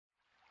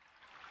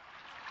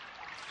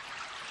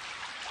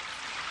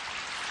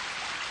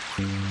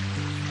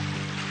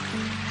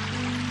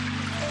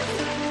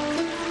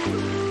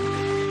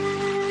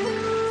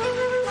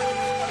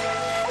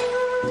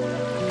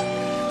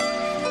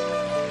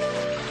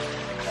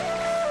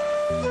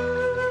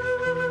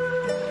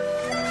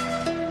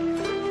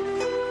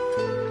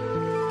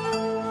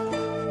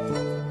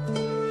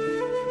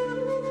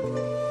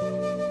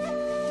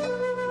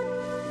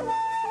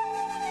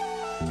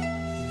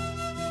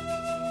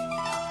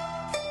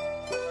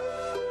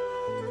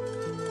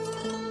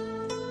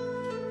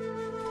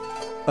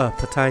A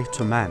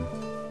Potato Man.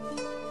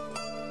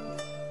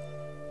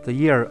 The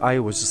year I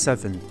was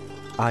 7,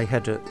 I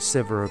had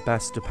several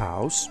best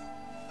pals.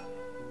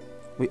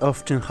 We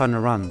often hung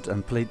around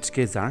and played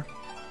together.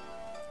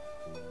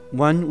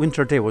 One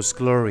winter day was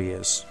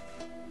glorious.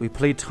 We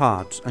played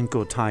hard and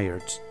got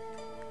tired,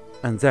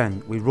 and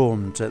then we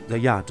roamed the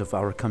yard of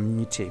our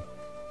community.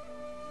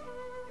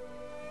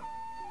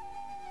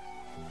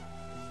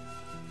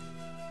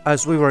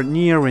 As we were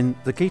nearing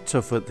the gate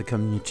of the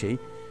community,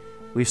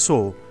 we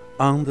saw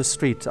on the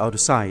street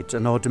outside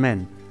an old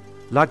man,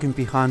 lagging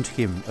behind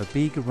him a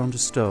big round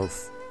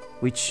stove,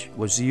 which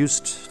was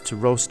used to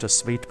roast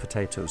sweet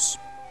potatoes.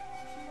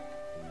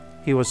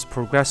 He was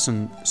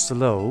progressing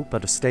slow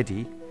but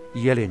steady,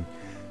 yelling,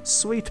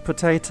 "Sweet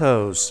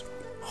potatoes!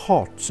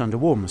 Hot and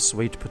warm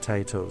sweet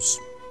potatoes!"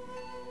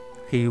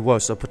 He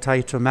was a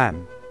potato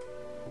man.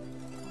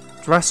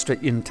 Dressed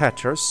in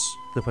tatters,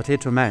 the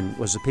potato man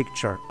was a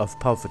picture of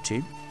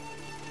poverty.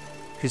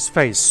 His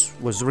face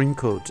was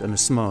wrinkled and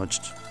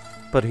smudged,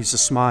 but his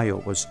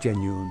smile was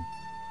genuine.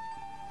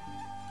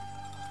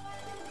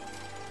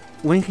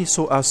 When he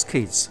saw us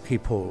kids, he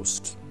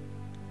paused.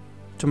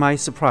 To my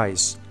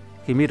surprise,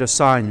 he made a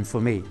sign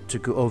for me to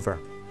go over.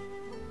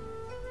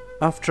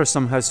 After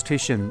some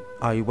hesitation,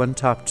 I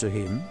went up to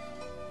him.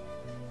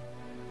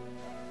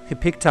 He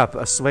picked up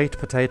a sweet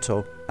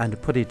potato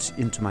and put it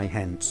into my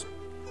hand.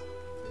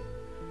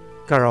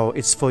 "Girl,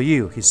 it's for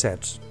you," he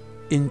said.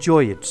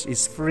 "Enjoy it,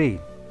 it's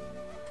free."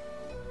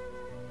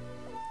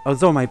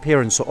 Although my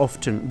parents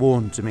often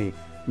warned me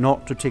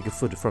not to take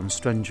food from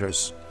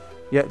strangers,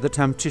 yet the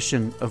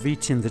temptation of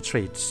eating the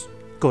treats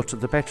got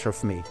the better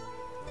of me.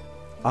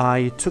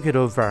 I took it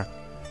over.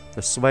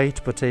 The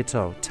sweet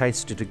potato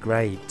tasted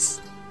great.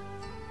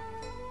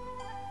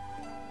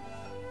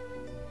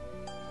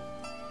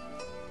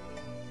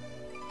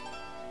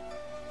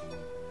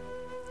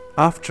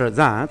 After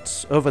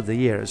that, over the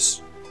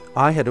years,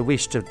 I had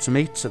wished to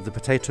meet the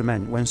potato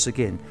man once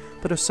again,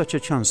 but such a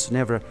chance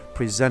never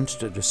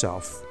presented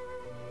itself.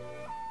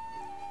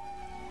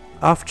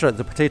 After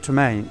the potato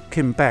man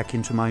came back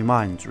into my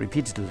mind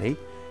repeatedly,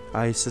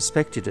 I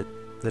suspected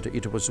that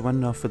it was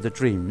one of the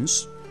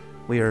dreams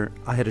where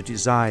I had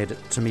desired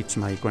to meet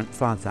my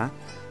grandfather,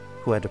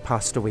 who had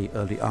passed away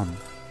early on.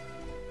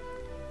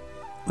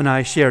 When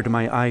I shared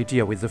my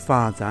idea with the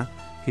father,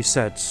 he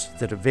said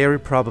that very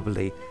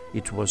probably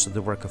it was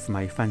the work of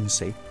my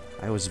fancy.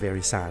 I was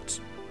very sad.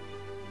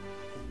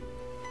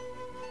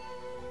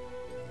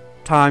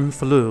 Time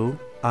flew.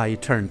 I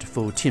turned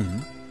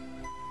 14.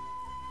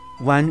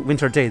 One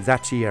winter day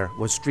that year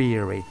was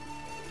dreary.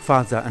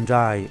 Father and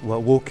I were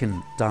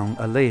walking down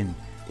a lane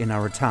in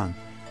our town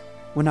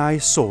when I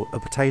saw a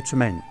potato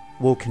man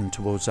walking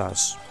towards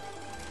us.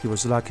 He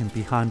was lagging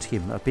behind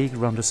him a big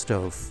round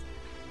stove.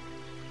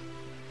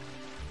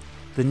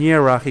 The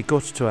nearer he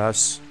got to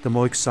us, the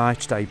more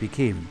excited I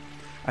became.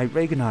 I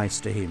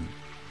recognized him.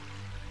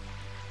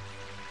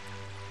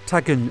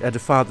 Tugging at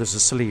Father's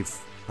sleeve,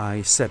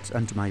 I said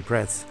under my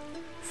breath,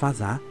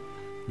 "Father,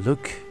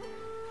 look,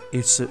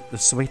 it's the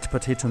sweet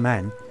potato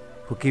man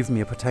who gave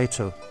me a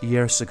potato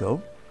years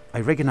ago."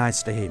 I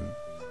recognized him.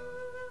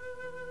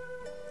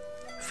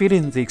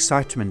 Feeling the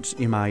excitement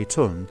in my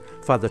tone,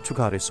 Father took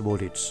out his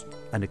wallet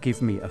and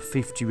gave me a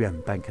 50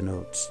 yuan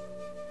banknote.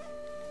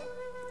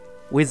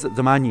 With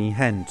the money in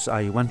hand,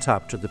 I went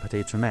up to the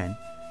potato man.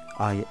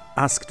 I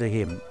asked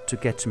him to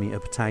get me a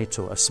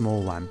potato, a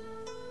small one.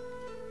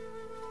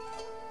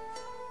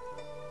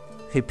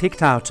 He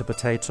picked out a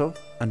potato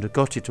and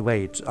got it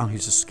weighed on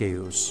his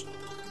scales.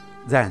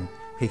 Then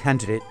he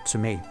handed it to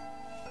me.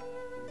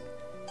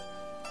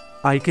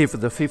 I gave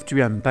the 50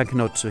 yuan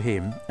banknote to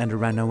him and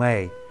ran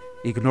away,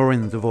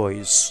 ignoring the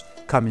voice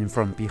coming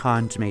from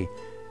behind me,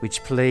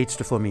 which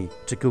pleaded for me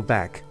to go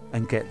back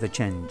and get the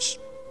change.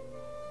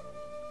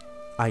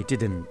 I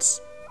didn't.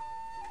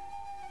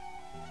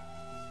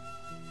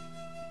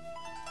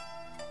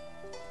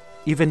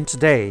 Even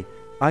today,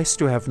 I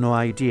still have no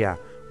idea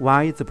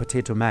why the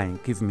potato man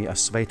gave me a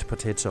sweet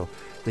potato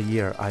the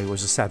year I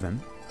was 7.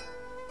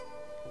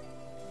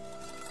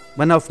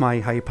 One of my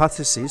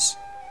hypotheses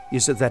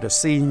is that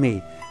seeing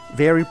me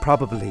very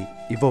probably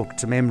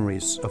evoked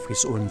memories of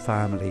his own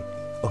family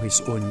or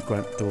his own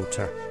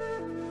granddaughter.